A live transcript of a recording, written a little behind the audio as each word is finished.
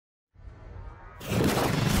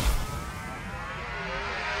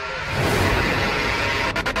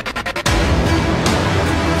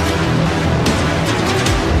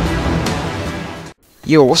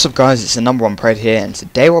Yo, what's up guys, it's the number one Pred here, and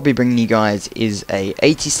today what I'll be bringing you guys is a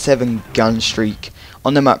 87 gun streak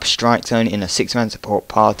on the map Strike Zone in a 6-man support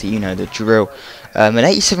party, you know the drill. An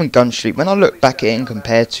 87 gun streak, when I look back at it and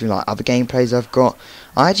compared to like other gameplays I've got,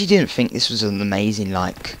 I actually didn't think this was an amazing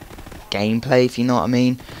like gameplay, if you know what I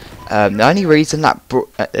mean. The only reason that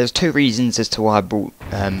there's two reasons as to why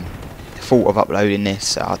I thought of uploading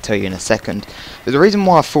this, I'll tell you in a second. But the reason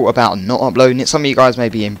why I thought about not uploading it, some of you guys may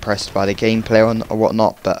be impressed by the gameplay or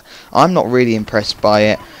whatnot, but I'm not really impressed by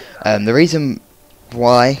it. The reason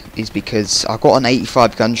why is because I got an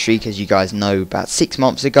 85 gun streak, as you guys know, about 6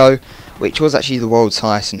 months ago, which was actually the world's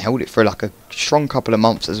highest, and held it for like a strong couple of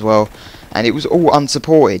months as well. And it was all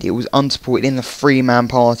unsupported. It was unsupported in the 3-man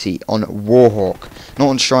party on Warhawk, not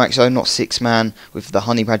on Strike Zone, not 6-man with the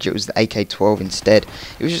Honey Badger. It was the AK-12 instead.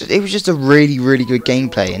 It was just a really good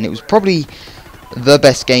gameplay, and it was probably the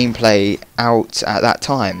best gameplay out at that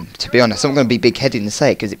time. To be honest, I'm not going to be big-headed and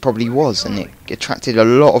say it, because it probably was, and it attracted a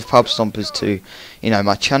lot of pub stompers to, you know,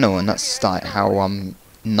 my channel, and that's like how I'm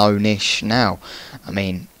known-ish now. I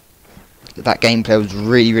mean, that gameplay was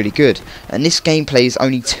really good, and this gameplay is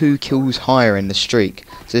only 2 kills higher in the streak,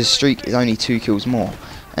 so the streak is only 2 kills more,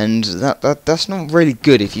 and that's not really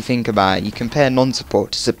good if you think about it. You compare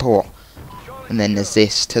non-support to support, and then there's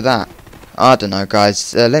this to that. I don't know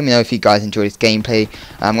guys, let me know if you guys enjoy this gameplay.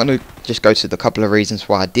 I'm going to just go to the couple of reasons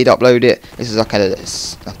why I did upload it. This is like a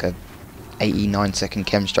 89-second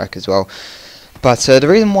chem strike as well. But the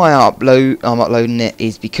reason why I'm uploading it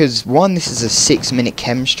is because, one, this is a 6-minute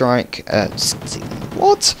chem strike.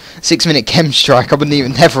 What? 6-minute chem strike? I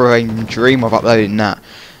wouldn't never even dream of uploading that.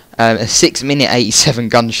 A 6-minute 87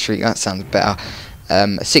 gun streak. That sounds better. A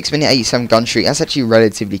 6-minute 87 gun streak. That's actually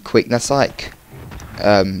relatively quick. That's like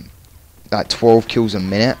 12 kills a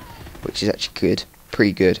minute, which is actually good.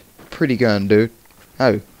 Pretty good. Pretty good, dude.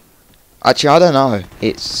 Oh, actually, I don't know.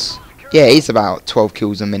 Yeah, it's about 12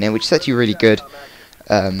 kills a minute, which is actually really good.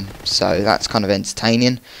 So that's kind of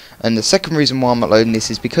entertaining. And the second reason why I'm uploading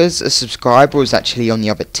this is because a subscriber was actually on the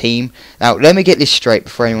other team. Now, let me get this straight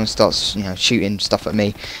before anyone starts, you know, shooting stuff at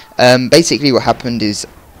me. Basically, what happened is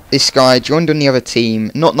this guy joined on the other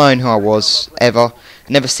team, not knowing who I was ever,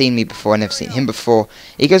 never seen me before, never seen him before.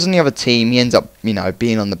 He goes on the other team. He ends up, you know,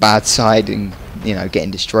 being on the bad side and, you know,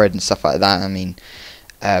 getting destroyed and stuff like that. I mean,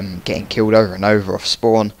 getting killed over and over off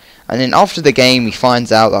spawn. And then after the game, he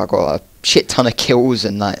finds out that I got a shit ton of kills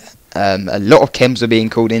and like a lot of chems were being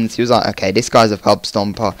called in. So he was like, okay, this guy's a pub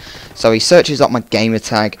stomper. So he searches up my gamer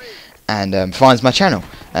tag and finds my channel.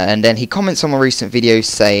 And then he comments on my recent video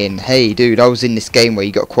saying, hey dude, I was in this game where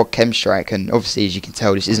you got a quad chem strike. And obviously, as you can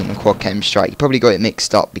tell, this isn't a quad chem strike. You probably got it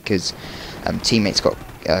mixed up because teammates got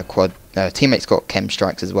chem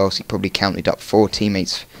strikes as well. So he probably counted up 4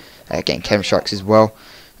 teammates getting chem strikes as well.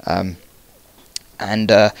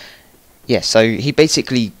 Yeah, so he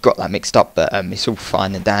basically got that mixed up, but it's all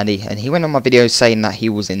fine and dandy. And he went on my video saying that he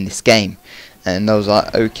was in this game, and I was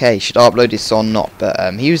like, okay, should I upload this or not?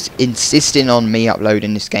 But he was insisting on me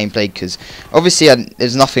uploading this gameplay because obviously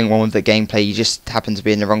there's nothing wrong with the gameplay. You just happen to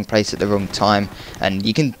be in the wrong place at the wrong time, and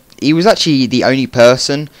he was actually the only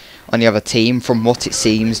person on the other team, from what it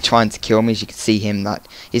seems, trying to kill me. As you can see him, like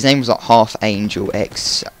his name was like Half Angel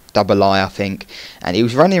X Double I think, and he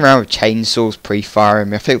was running around with chainsaws pre-firing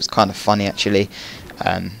me. I think it was kind of funny actually,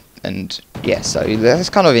 and yeah, so that's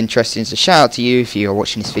kind of interesting. So shout out to you if you're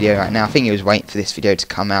watching this video right now. I think he was waiting for this video to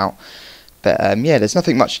come out, but yeah, there's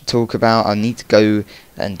nothing much to talk about. I need to go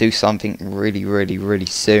and do something really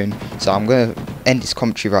soon, so I'm going to end this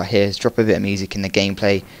commentary right here. Let's drop a bit of music in the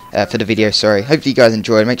gameplay for the video, sorry. Hopefully you guys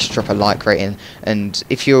enjoyed. Make sure to drop a like rating, and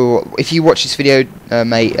if you watch this video,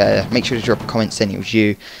 mate, make sure to drop a comment saying it was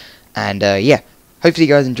you. And yeah, hopefully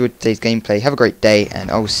you guys enjoyed today's gameplay. Have a great day, and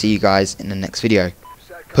I will see you guys in the next video.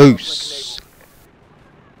 Peace.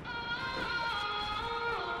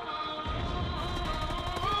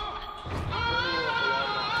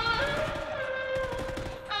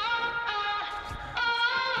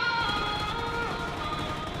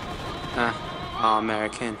 All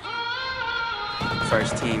American.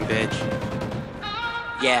 First team, bitch.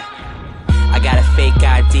 Yeah. I got a fake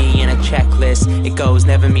ID and a checklist. It goes,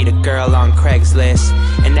 never meet a girl on Craigslist,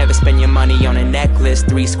 and never spend your money on a necklace.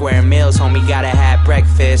 3 square meals, homie, gotta have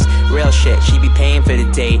breakfast. Real shit, she be paying for the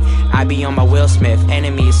date. I be on my Will Smith,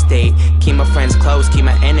 enemy estate. Keep my friends close, keep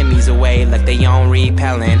my enemies away. Like they on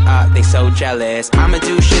repellent, they so jealous. I'ma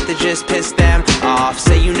do shit that just piss them off.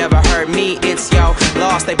 Say you never heard me, it's yo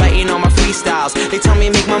lost. They biting on my freestyles. They tell me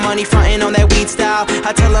make my money frontin' on that weed style.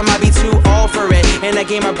 I tell them I be too old for it, and and I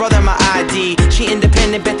gave my brother my ID. She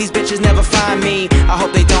independent, bet these bitches never find me. I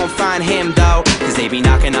hope they don't find him though, cause they be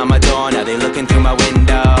knocking on my door, now they looking through my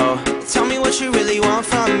window. Tell me what you really want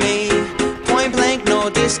from me. Point blank, no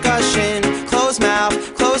discussion. Close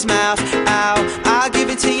mouth, ow. I'll give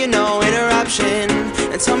it to you, no interruption.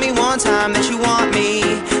 And tell me one time that you want me.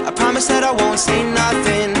 I promise that I won't say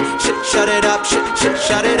nothing. Shut it up,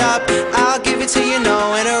 shut it up. I'll give it to you,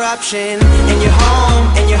 no interruption. And you're home,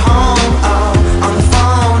 oh. On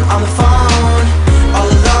the phone, all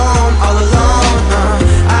alone,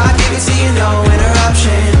 I'll give it to you, no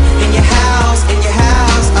interruption. In your house,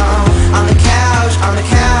 oh. On the couch,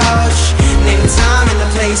 name the time and the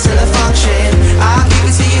place and the function. I'll give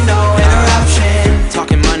it to you, no interruption.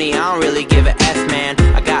 Talking money, I don't really give a F, man.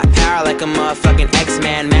 I got power like a motherfucking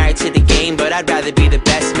X-Man. Married to the game, but I'd rather be the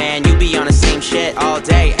best man. You be on the same shit all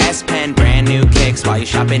day, S-Pen. Brand new kicks while you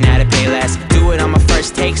shopping at a Payless. Do it on my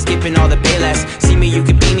first take, skipping all the Payless. See me, you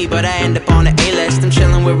could be me, but I end up on the A-list. I'm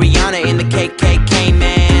chilling with Rihanna in the KKK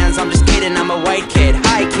mans. I'm just kidding, I'm a white kid.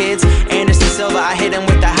 Hi kids, Anderson Silva, I hit him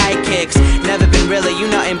with the high kicks. Never been really, you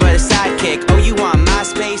nothing but a sidekick. Oh